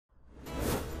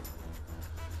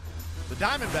The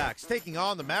Diamondbacks taking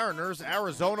on the Mariners.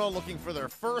 Arizona looking for their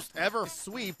first ever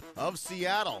sweep of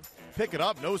Seattle. Pick it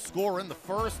up, no score in the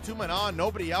first. 2 men on,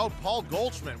 nobody out. Paul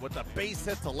Goldschmidt with the base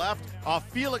hit to left off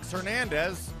Felix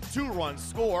Hernandez. 2-run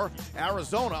score.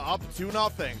 Arizona up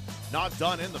 2-0. Not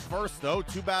done in the first, though.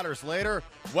 2 batters later,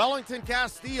 Welington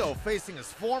Castillo facing his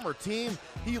former team.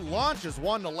 He launches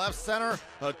one to left center.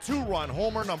 A 2-run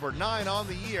homer, number 9 on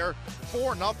the year.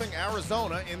 4-0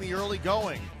 Arizona in the early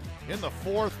going. In the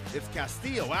fourth, it's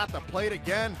Castillo at the plate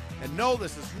again. And no,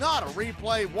 this is not a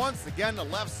replay. Once again to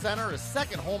left center, his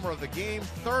second homer of the game,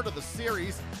 third of the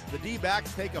series. The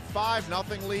D-backs take a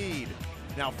 5-0 lead.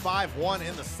 Now 5-1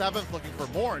 in the seventh, looking for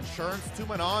more insurance. 2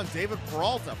 men on, David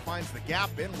Peralta finds the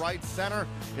gap in right center.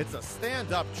 It's a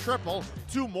stand-up triple.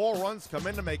 2 more runs come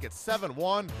in to make it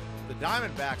 7-1. The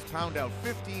Diamondbacks pound out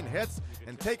 15 hits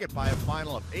and take it by a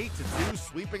final of 8-2,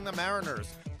 sweeping the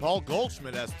Mariners. Paul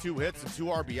Goldschmidt has 2 hits and 2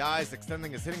 RBIs,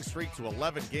 extending his hitting streak to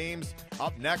 11 games.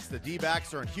 Up next, the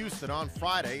D-backs are in Houston on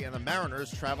Friday, and the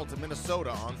Mariners travel to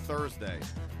Minnesota on Thursday.